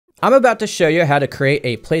I'm about to show you how to create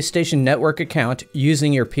a PlayStation Network account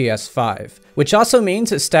using your PS5, which also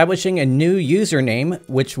means establishing a new username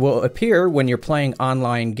which will appear when you're playing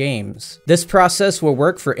online games. This process will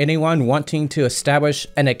work for anyone wanting to establish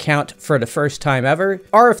an account for the first time ever,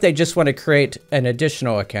 or if they just want to create an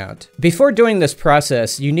additional account. Before doing this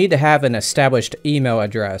process, you need to have an established email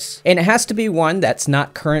address, and it has to be one that's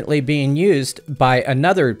not currently being used by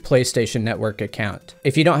another PlayStation Network account.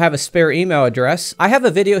 If you don't have a spare email address, I have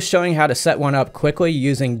a video showing how to set one up quickly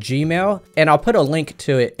using Gmail, and I'll put a link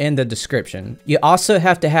to it in the description. You also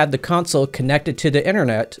have to have the console connected to the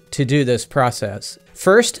internet to do this process.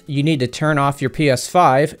 First, you need to turn off your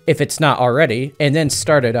PS5 if it's not already, and then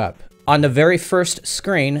start it up. On the very first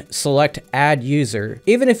screen, select Add User.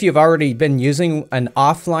 Even if you've already been using an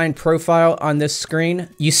offline profile on this screen,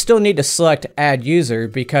 you still need to select Add User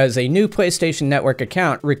because a new PlayStation Network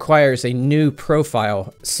account requires a new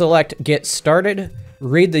profile. Select Get Started.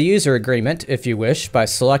 Read the user agreement if you wish by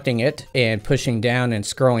selecting it and pushing down and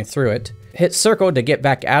scrolling through it. Hit circle to get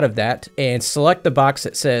back out of that and select the box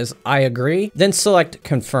that says I agree, then select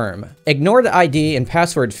confirm. Ignore the ID and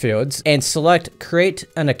password fields and select create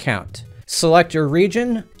an account. Select your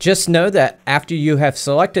region. Just know that after you have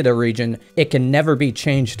selected a region, it can never be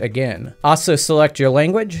changed again. Also select your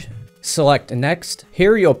language. Select next.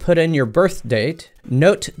 Here you'll put in your birth date.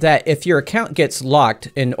 Note that if your account gets locked,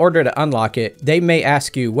 in order to unlock it, they may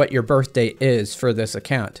ask you what your birth date is for this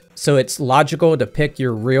account. So it's logical to pick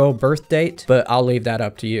your real birth date, but I'll leave that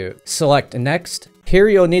up to you. Select next. Here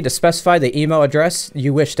you'll need to specify the email address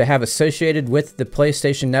you wish to have associated with the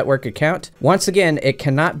PlayStation Network account. Once again, it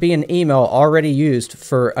cannot be an email already used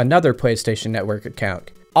for another PlayStation Network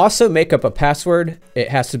account. Also make up a password. It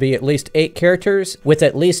has to be at least 8 characters with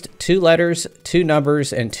at least 2 letters, 2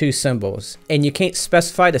 numbers, and 2 symbols. And you can't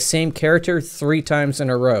specify the same character 3 times in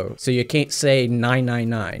a row, so you can't say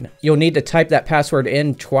 999. You'll need to type that password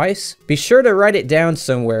in twice. Be sure to write it down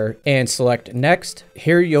somewhere and select next.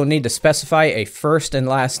 Here you'll need to specify a first and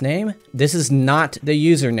last name. This is not the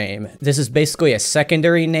username. This is basically a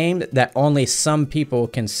secondary name that only some people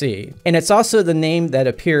can see. And it's also the name that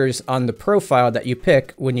appears on the profile that you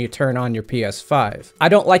pick when you turn on your PS5. I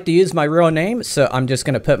don't like to use my real name, so I'm just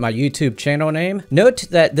going to put my YouTube channel name. Note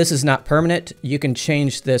that this is not permanent. You can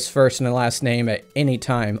change this first and last name at any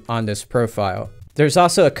time on this profile. There's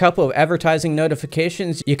also a couple of advertising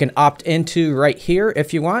notifications you can opt into right here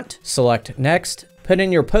if you want. Select next. Put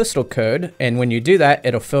in your postal code, and when you do that,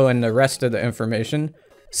 it'll fill in the rest of the information.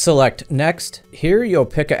 Select next. Here you'll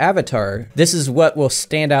pick an avatar. This is what will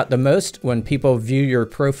stand out the most when people view your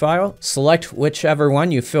profile. Select whichever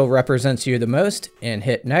one you feel represents you the most and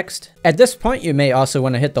hit next. At this point, you may also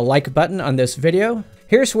want to hit the like button on this video.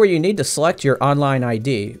 Here's where you need to select your online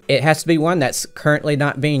ID. It has to be one that's currently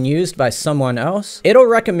not being used by someone else. It'll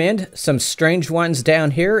recommend some strange ones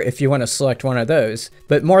down here if you want to select one of those,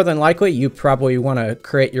 but more than likely you probably want to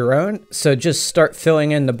create your own, so just start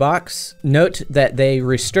filling in the box. Note that they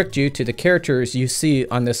restrict you to the characters you see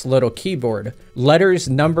on this little keyboard. Letters,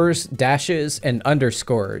 numbers, dashes, and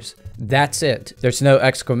underscores. That's it. There's no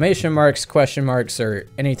exclamation marks, question marks, or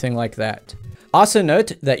anything like that. Also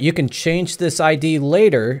note that you can change this ID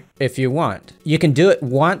later if you want. You can do it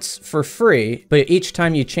once for free, but each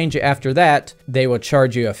time you change it after that, they will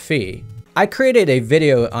charge you a fee. I created a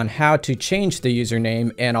video on how to change the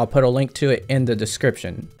username, and I'll put a link to it in the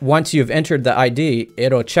description. Once you've entered the ID,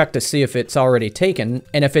 it'll check to see if it's already taken,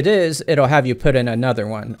 and if it is, it'll have you put in another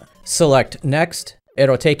one. Select next.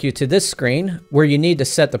 It'll take you to this screen where you need to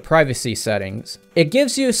set the privacy settings. It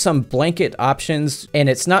gives you some blanket options, and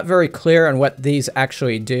it's not very clear on what these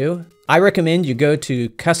actually do. I recommend you go to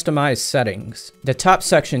Customize Settings. The top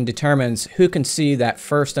section determines who can see that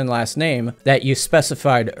first and last name that you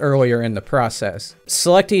specified earlier in the process.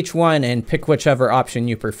 Select each one and pick whichever option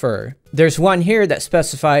you prefer. There's one here that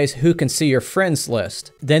specifies who can see your friends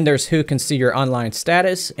list. Then there's who can see your online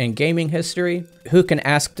status and gaming history, who can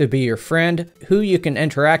ask to be your friend, who you can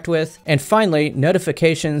interact with, and finally,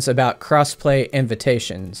 notifications about crossplay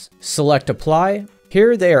invitations. Select Apply.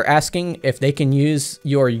 Here they are asking if they can use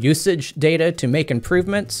your usage data to make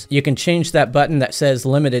improvements. You can change that button that says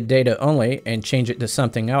limited data only and change it to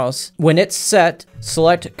something else. When it's set,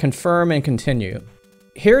 select Confirm and Continue.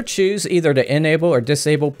 Here choose either to enable or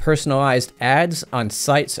disable personalized ads on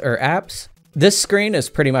sites or apps. This screen is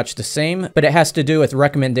pretty much the same, but it has to do with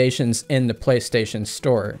recommendations in the PlayStation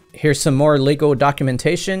Store. Here's some more legal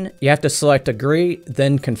documentation. You have to select agree,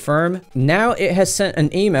 then confirm. Now it has sent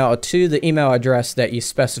an email to the email address that you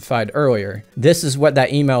specified earlier. This is what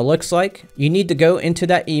that email looks like. You need to go into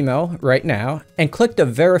that email right now and click the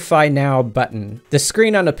Verify Now button. The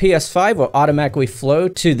screen on the PS5 will automatically flow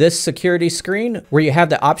to this security screen where you have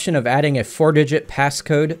the option of adding a 4-digit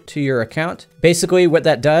passcode to your account. Basically, what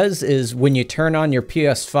that does is when you turn on your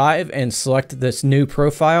PS5 and select this new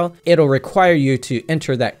profile, it'll require you to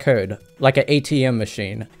enter that code, like an ATM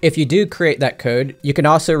machine. If you do create that code, you can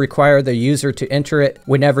also require the user to enter it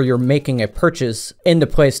whenever you're making a purchase in the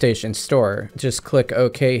PlayStation Store. Just click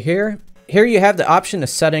OK here. Here you have the option of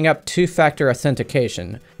setting up two-factor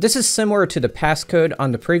authentication. This is similar to the passcode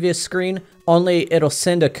on the previous screen, only it'll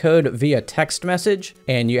send a code via text message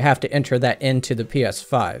and you have to enter that into the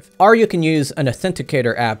PS5. Or you can use an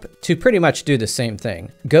authenticator app to pretty much do the same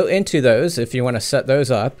thing. Go into those if you want to set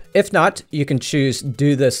those up. If not, you can choose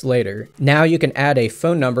do this later. Now you can add a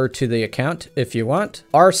phone number to the account if you want,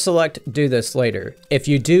 or select do this later. If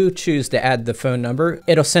you do choose to add the phone number,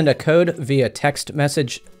 it'll send a code via text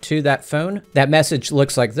message to that phone. That message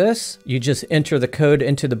looks like this. You just enter the code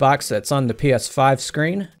into the box that's on the PS5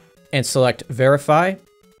 screen and select verify.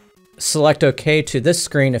 Select OK to this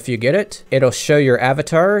screen if you get it. It'll show your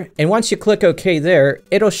avatar, and once you click OK there,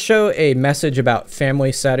 it'll show a message about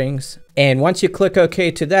family settings. And once you click OK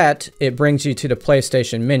to that, it brings you to the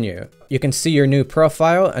PlayStation menu. You can see your new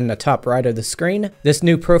profile in the top right of the screen. This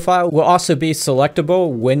new profile will also be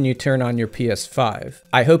selectable when you turn on your PS5.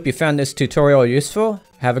 I hope you found this tutorial useful.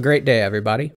 Have a great day, everybody.